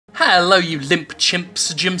Hello you limp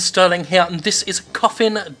chimps, Jim Sterling here, and this is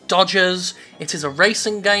Coffin Dodgers. It is a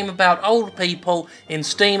racing game about old people in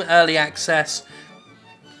Steam Early Access,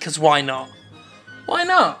 because why not? Why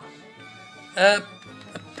not?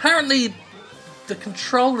 Apparently the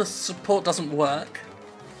controller support doesn't work,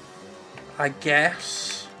 I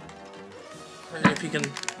guess. I don't know if you can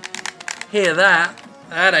hear that.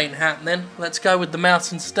 That ain't happening. Let's go with the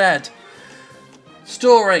mouse instead.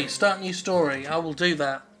 Story. Start new story. I will do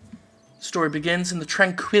that. Story begins in the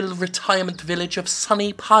tranquil retirement village of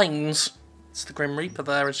Sunny Pines. It's the Grim Reaper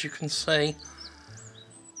there, as you can see.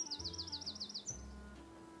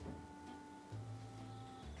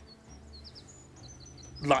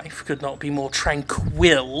 Life could not be more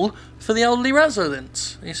tranquil for the elderly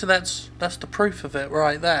residents. You see, that's the proof of it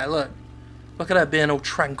right there. Look at her being all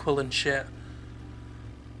tranquil and shit.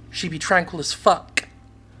 She be tranquil as fuck.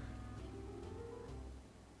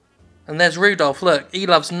 And there's Rudolph, look, he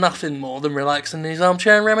loves nothing more than relaxing in his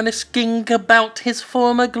armchair and reminiscing about his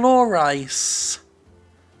former glories.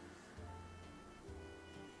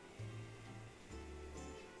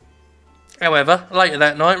 However, later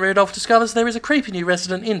that night, Rudolph discovers there is a creepy new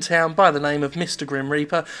resident in town by the name of Mr. Grim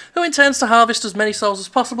Reaper, who intends to harvest as many souls as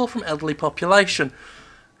possible from elderly population.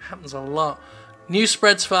 Happens a lot. News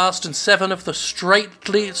spreads fast, and 7 of the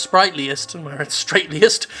sprightliest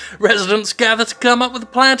residents gather to come up with a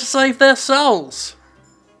plan to save their souls.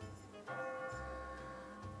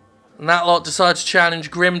 And that lot decide to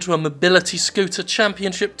challenge Grim to a mobility scooter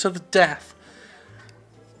championship to the death.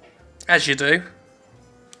 As you do.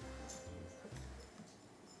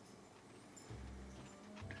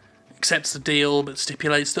 Accepts the deal, but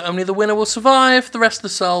stipulates that only the winner will survive. The rest of the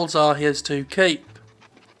souls are his to keep.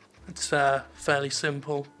 It's fairly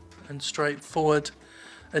simple and straightforward.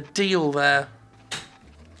 A deal there.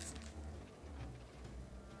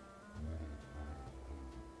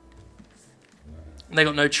 They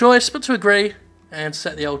got no choice but to agree and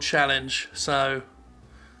set the old challenge. So,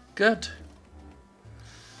 good.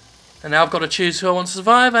 And now I've got to choose who I want to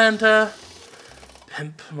survive and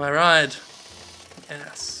pimp my ride.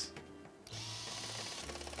 Yes.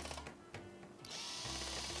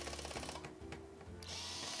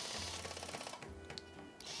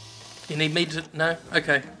 You need me to... No?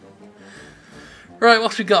 Okay. Right,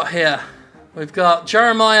 what we got here? We've got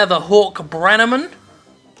Jeremiah the Hawk Brannaman,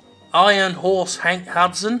 Iron Horse Hank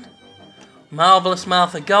Hudson, Marvellous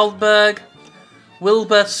Martha Goldberg,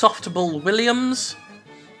 Wilbur Softball Williams,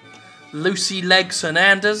 Lucy Legs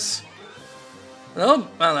Hernandez, oh,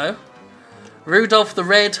 hello, Rudolph the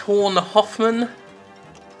Red Horn Hoffman,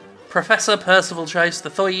 Professor Percival Chase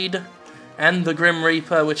III, and the Grim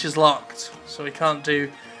Reaper, which is locked, so we can't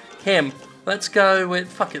do him. Let's go with...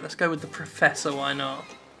 Fuck it, let's go with the Professor, why not?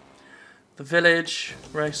 The Village,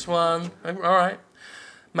 Race 1. Alright.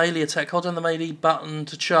 Melee attack. Hold on the melee button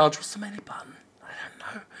to charge. What's the melee button? I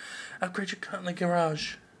don't know. Upgrade your car in the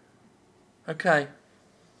garage. Okay.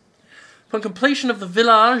 Upon completion of the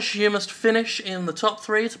village, you must finish in the top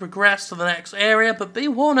 3 to progress to the next area, but be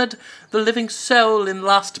warned, the living soul in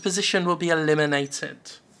last position will be eliminated.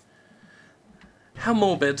 How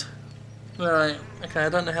morbid. Alright, okay, I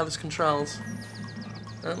don't know how this controls.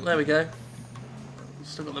 Oh, there we go.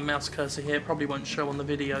 Still got the mouse cursor here, probably won't show on the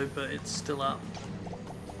video, but it's still up.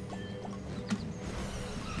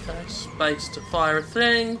 Okay, space to fire a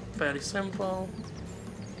thing, fairly simple.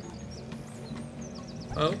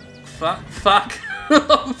 Oh, fuck!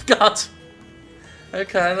 Oh god!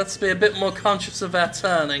 Okay, let's be a bit more conscious of our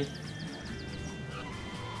turning.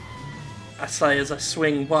 I say as I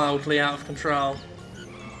swing wildly out of control.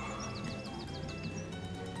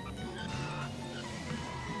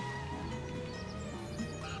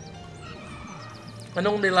 I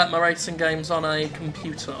normally like my racing games on a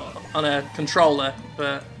computer, on a controller,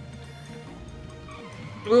 but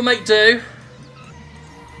we'll make do.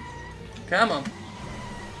 Come on.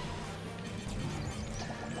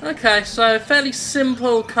 Okay, so fairly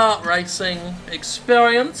simple kart racing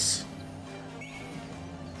experience.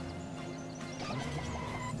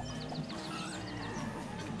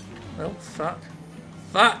 Oh, fuck.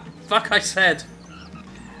 Fuck, I said.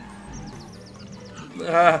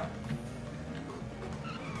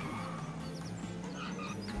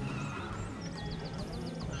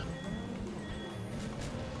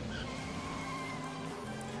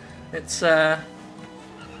 It's,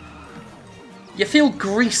 you feel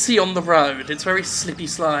greasy on the road. It's very slippy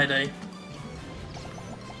slidey.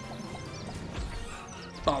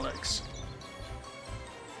 Bollocks.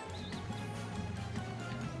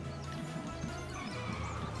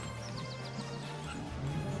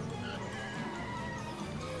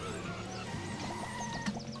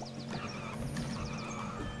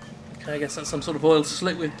 Okay, I guess that's some sort of oil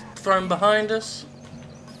slick we've thrown behind us.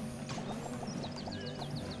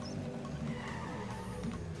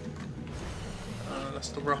 Oh, that's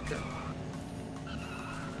the rocket.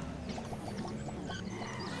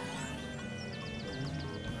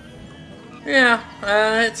 Yeah,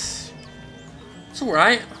 it's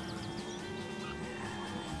alright.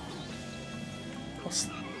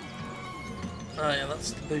 Oh yeah,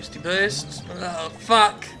 that's the boosty boost. Oh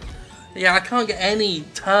fuck! Yeah, I can't get any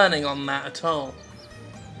turning on that at all.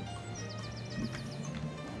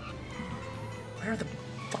 Where are the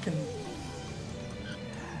fucking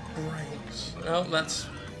brakes? Oh, that's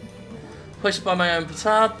pushed by my own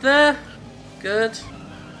petard there. Good.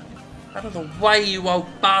 Out of the way, you old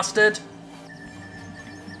bastard!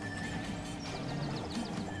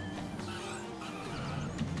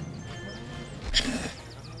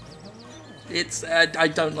 It's I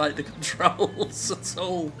don't like the controls at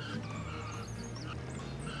all.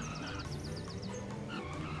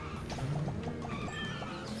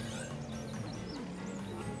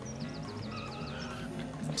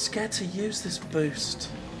 I'm scared to use this boost.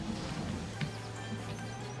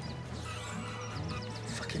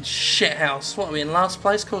 Fucking shithouse. What are we in last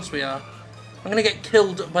place? Of course we are. I'm gonna get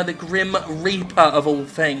killed by the Grim Reaper of all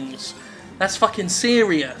things. That's fucking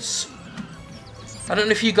serious. I don't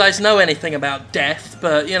know if you guys know anything about death,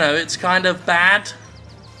 but, you know, it's kind of bad.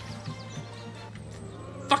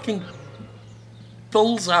 Fucking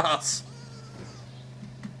bull's ass.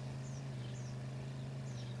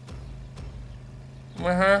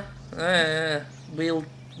 We'll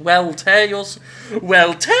tear your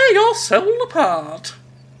soul apart.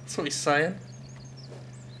 That's what he's saying.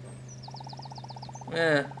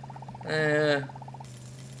 Yeah.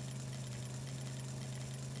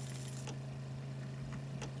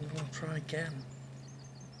 I'll try again.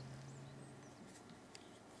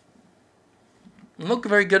 I'm not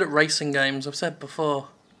very good at racing games, I've said before.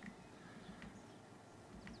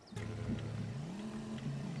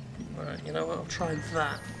 Right, you know what, I'll try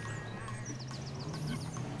that.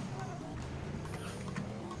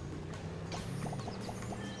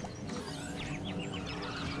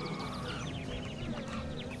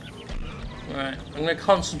 Right, I'm gonna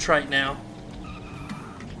concentrate now.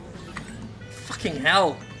 Fucking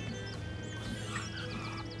hell.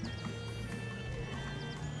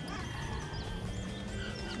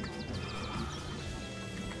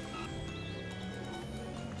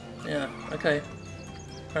 Yeah, okay.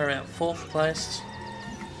 We're at 4th place.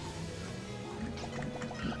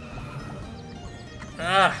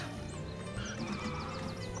 Ah!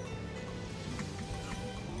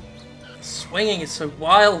 Swinging is so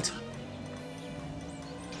wild.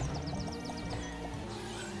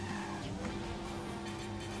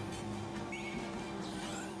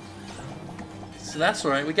 So that's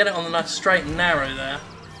alright, we get it on the nice straight and narrow there.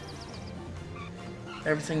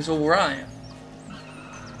 Everything's alright.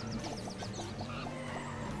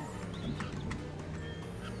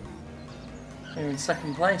 We're in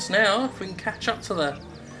 2nd place now, if we can catch up to the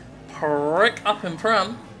prick up in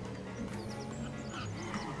front.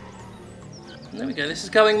 And there we go, this is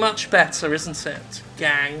going much better, isn't it,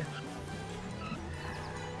 gang?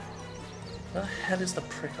 Where the hell is the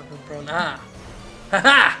prick up in front? Ah!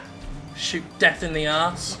 Ha-ha! Shoot death in the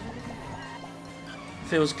arse.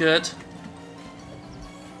 Feels good.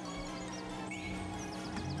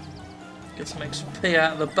 Get some XP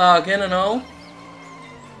out of the bargain and all.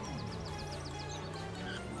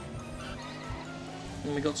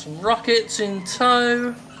 And we got some rockets in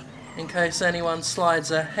tow, in case anyone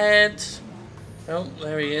slides ahead. Oh,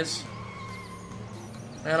 there he is.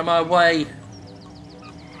 Out of my way,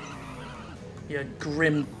 you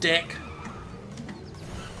grim dick.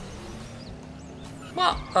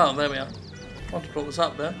 What? Oh, there we are. I wanted to put this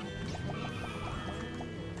up there.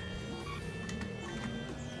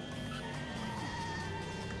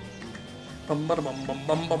 Bum bum bum bum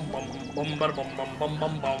bum bum bum bum bum bum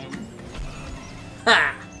bum bum.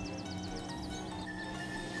 Ha!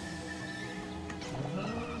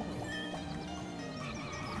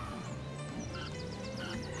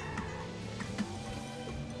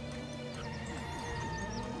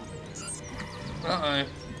 Uh-oh. I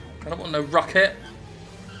don't want no rocket.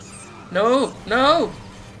 No! No!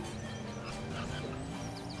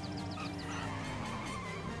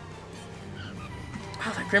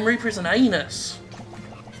 Oh, that Grim Reaper is an anus.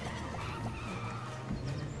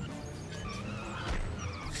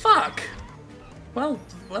 Fuck! Well,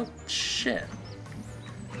 shit.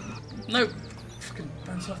 No! Fucking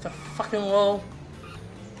bounce off the fucking wall.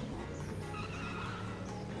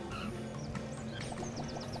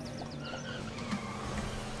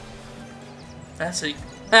 That's it.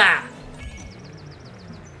 Ah!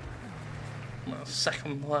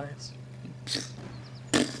 second place.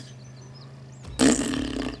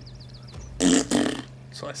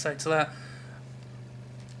 That's what I say to that.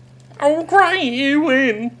 Oh, great, you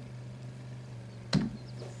win.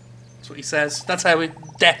 That's what he says. That's how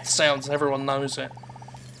death sounds. Everyone knows it.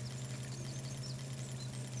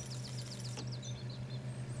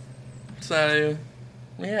 So,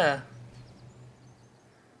 yeah.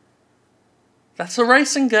 That's a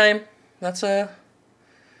racing game. That's a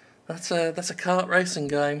kart racing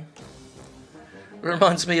game. It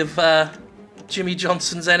reminds me of Jimmy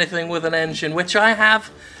Johnson's Anything with an Engine, which I have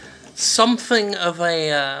something of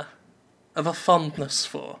a fondness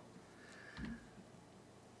for.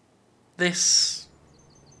 This,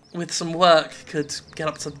 with some work, could get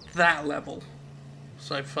up to that level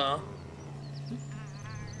so far.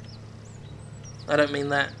 I don't mean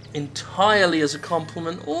that entirely as a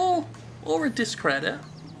compliment or a discredit.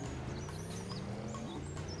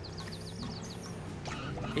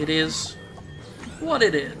 It is what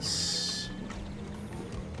it is.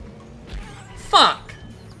 Fuck!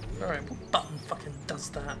 Alright, what button fucking does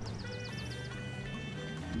that?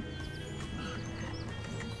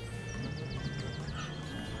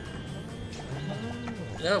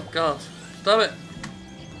 Oh god. Stop it!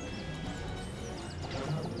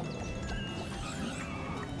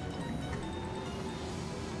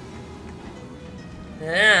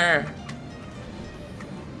 Yeah.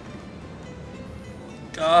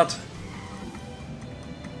 God.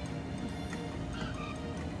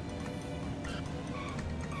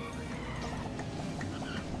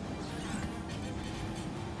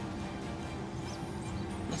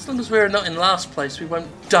 As long as we're not in last place, we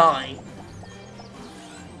won't die.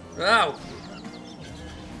 Ow.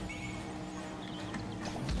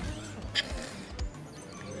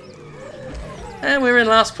 And we're in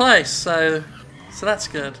last place, so that's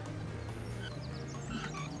good.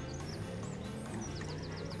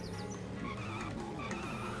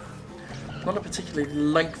 Not a particularly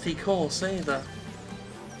lengthy course either.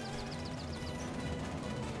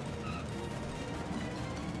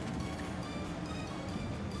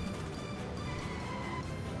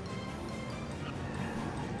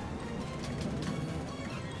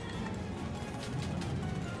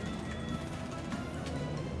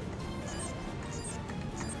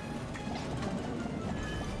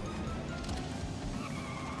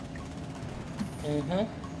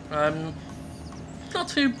 I'm not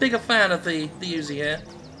too big a fan of the Uzi here.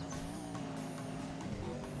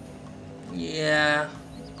 Yeah,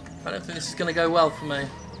 I don't think this is going to go well for me.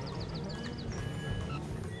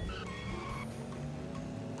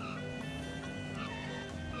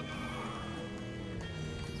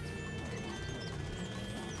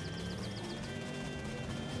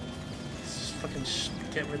 Let's just fucking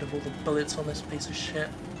get rid of all the bullets on this piece of shit.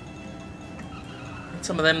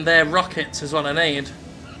 Some of them there rockets is what I need.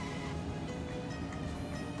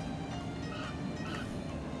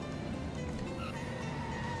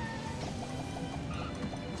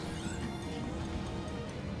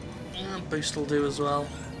 Boost will do as well.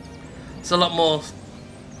 There's a lot more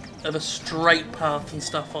of a straight path and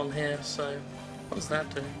stuff on here, so what does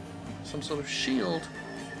that do? Some sort of shield.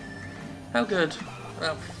 How good?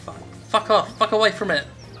 Oh fuck. Fuck off. Fuck away from it.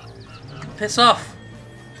 Piss off.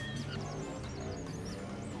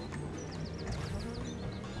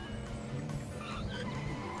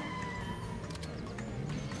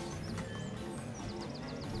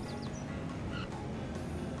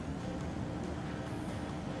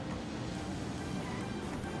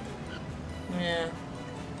 Yeah.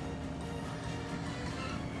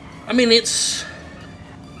 I mean, it's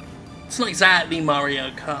not exactly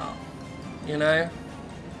Mario Kart, you know?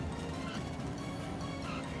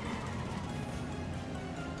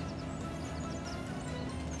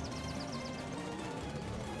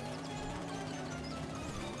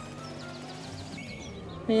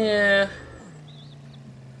 Yeah.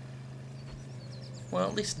 Well,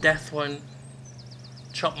 at least death won't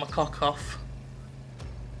chop my cock off.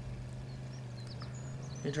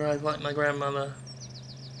 You drive like my grandmother.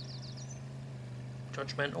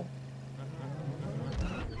 Judgmental.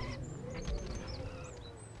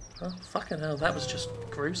 Oh, fucking hell, that was just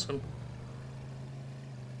gruesome.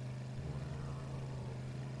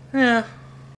 Yeah.